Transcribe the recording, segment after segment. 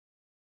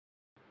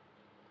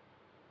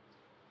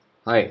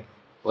Hi,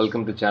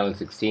 welcome to channel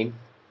 16.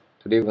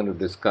 Today we're going to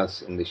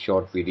discuss in this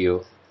short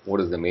video what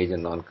is the major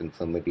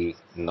non-conformity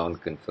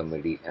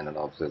and an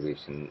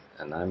observation,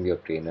 and I'm your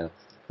trainer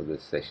for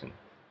this session.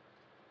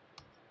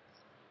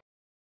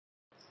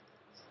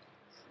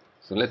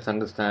 So let's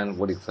understand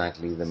what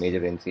exactly is the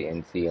major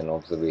NC and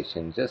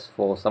observation. Just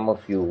for some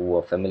of you who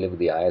are familiar with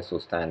the ISO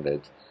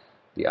standards,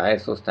 the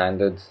ISO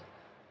standards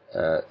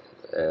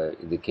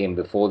they came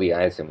before the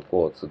ISM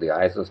code. So the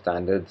ISO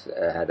standards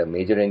had a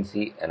major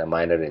NC and a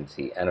minor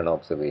NC and an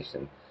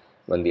observation.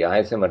 When the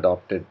ISM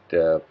adopted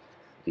the,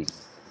 the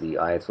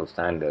ISO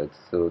standards,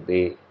 so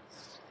they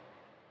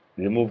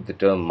removed the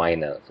term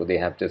minor. So they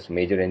have just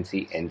major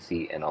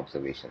NC and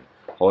observation.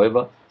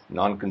 However,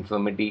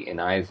 non-conformity in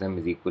ISM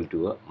is equal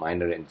to a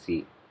minor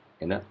NC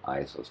in a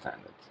ISO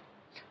standards.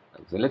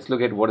 So let's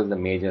look at what is the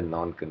major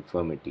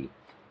non-conformity.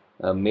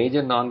 A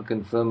major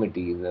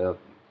non-conformity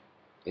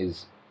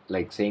is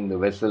like saying the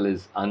vessel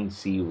is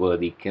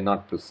unseaworthy,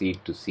 cannot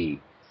proceed to sea.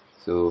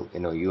 So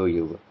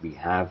we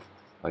have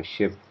a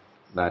ship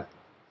that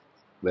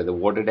where the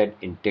watertight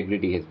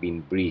integrity has been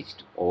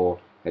breached or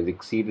has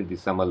exceeded the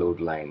summer load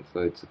line.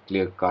 So it's a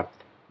clear-cut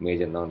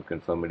major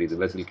non-conformity. The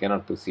vessel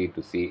cannot proceed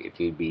to sea; it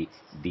will be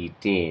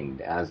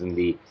detained, as in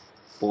the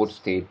port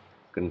state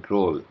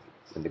control.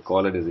 When they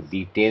call it as a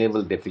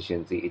detainable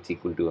deficiency, it's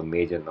equal to a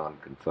major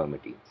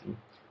non-conformity.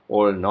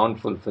 Or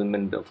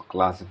non-fulfillment of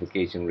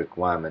classification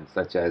requirements,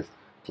 such as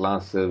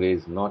class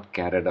surveys not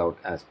carried out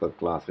as per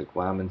class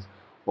requirements,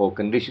 or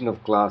condition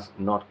of class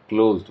not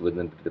closed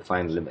within the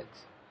defined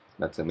limits.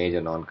 That's a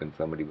major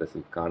non-conformity.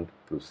 Vessel can't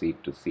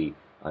proceed to sea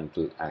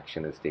until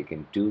action is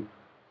taken to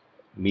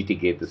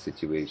mitigate the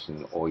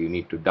situation, or you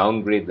need to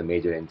downgrade the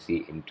major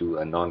NC into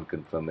a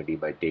non-conformity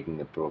by taking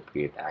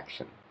appropriate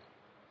action.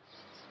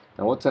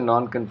 Now, what's a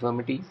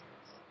non-conformity?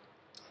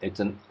 It's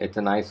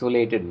an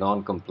isolated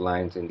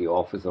non-compliance in the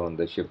office or on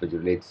the ship which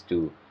relates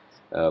to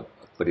a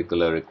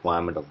particular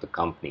requirement of the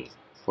company.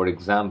 For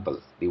example,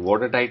 the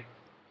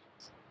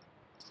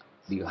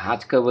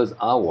hatch covers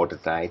are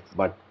watertight,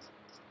 but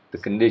the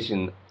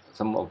condition,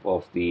 some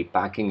of the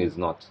packing is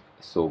not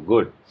so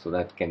good, so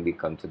that can be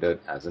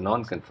considered as a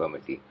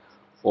non-conformity.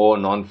 Or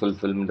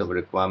non-fulfillment of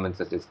requirements,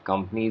 such as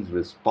company's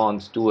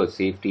response to a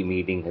safety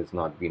meeting has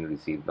not been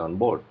received on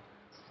board.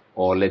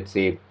 Or let's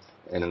say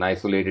in an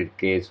isolated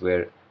case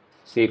where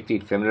safety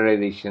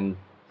familiarization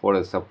for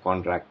a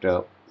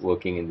subcontractor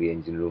working in the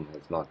engine room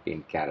has not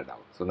been carried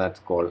out. So that's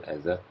called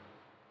as a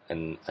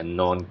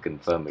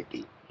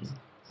non-conformity,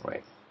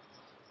 right?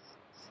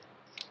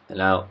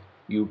 Now,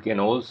 you can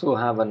also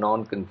have a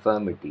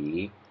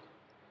non-conformity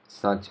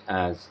such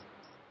as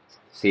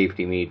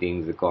safety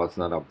meetings, records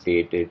not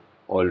updated,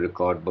 oil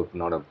record book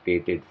not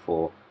updated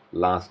for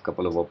last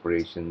couple of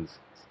operations,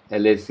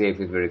 LS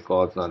safety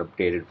records not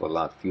updated for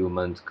last few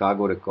months,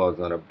 cargo records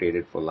not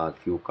updated for last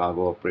few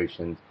cargo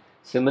operations,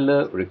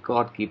 similar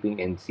record keeping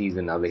NCs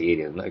in other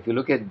areas. Now, if you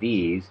look at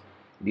these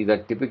are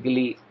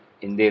typically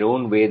in their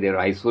own way, they're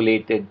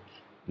isolated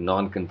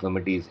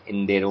non-conformities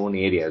in their own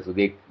area. So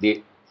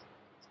they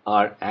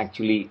are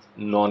actually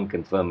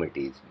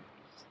non-conformities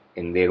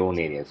in their own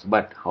areas.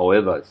 But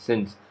however,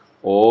 since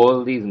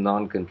all these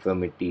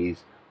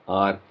non-conformities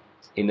are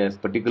in a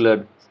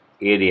particular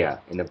area,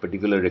 in a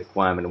particular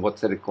requirement,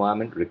 what's the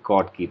requirement?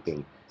 Record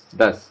keeping.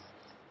 Thus,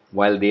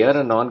 while they are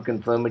a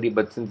non-conformity,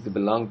 but since they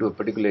belong to a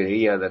particular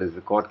area, that is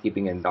record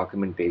keeping and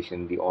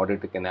documentation, the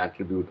auditor can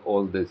attribute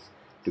all this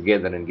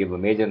together and give a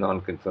major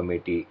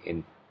non-conformity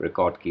in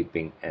record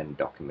keeping and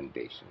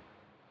documentation.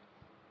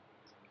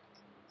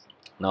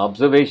 Now,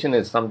 observation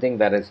is something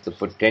that has the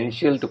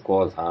potential to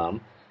cause harm,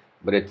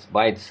 but it's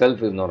by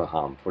itself is not a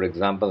harm. For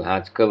example,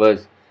 hatch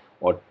covers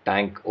or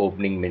tank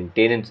opening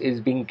maintenance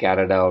is being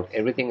carried out,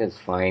 everything is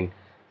fine,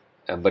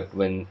 but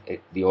when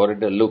the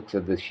auditor looks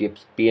at the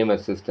ship's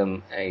PMS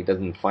system, he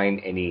doesn't find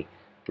any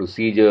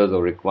procedures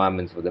or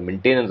requirements for the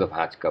maintenance of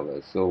hatch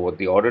covers. So what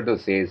the auditor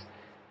says,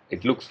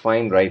 it looks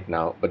fine right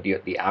now, but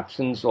the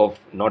absence of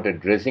not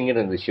addressing it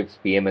in the ship's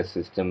PMS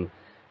system,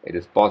 it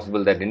is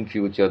possible that in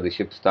future the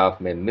ship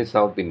staff may miss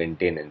out the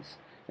maintenance,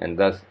 and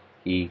thus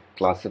he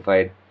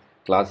classifies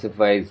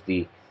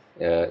it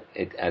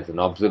as an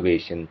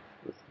observation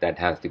that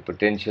has the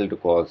potential to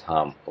cause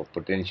harm or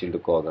potential to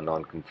cause a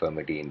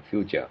non-conformity in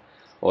future.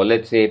 Or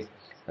let's say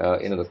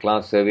the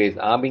class surveys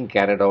are being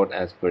carried out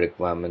as per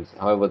requirements.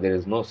 However, there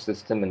is no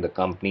system in the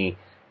company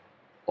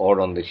or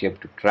on the ship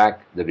to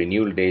track the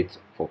renewal dates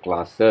for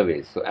class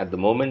surveys. So at the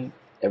moment,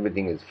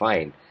 everything is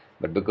fine.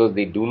 But because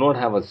they do not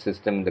have a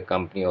system in the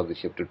company or the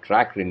ship to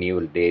track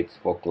renewal dates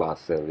for class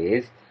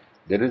surveys,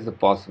 there is a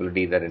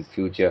possibility that in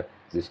future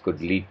this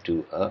could lead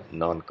to a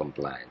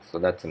non-compliance. So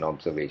that's an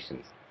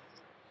observation.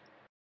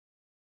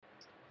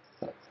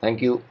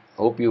 Thank you.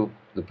 Hope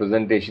the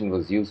presentation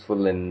was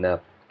useful in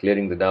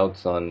clearing the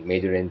doubts on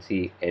major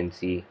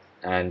NC,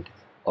 and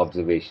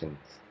observation.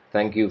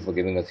 Thank you for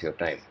giving us your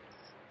time.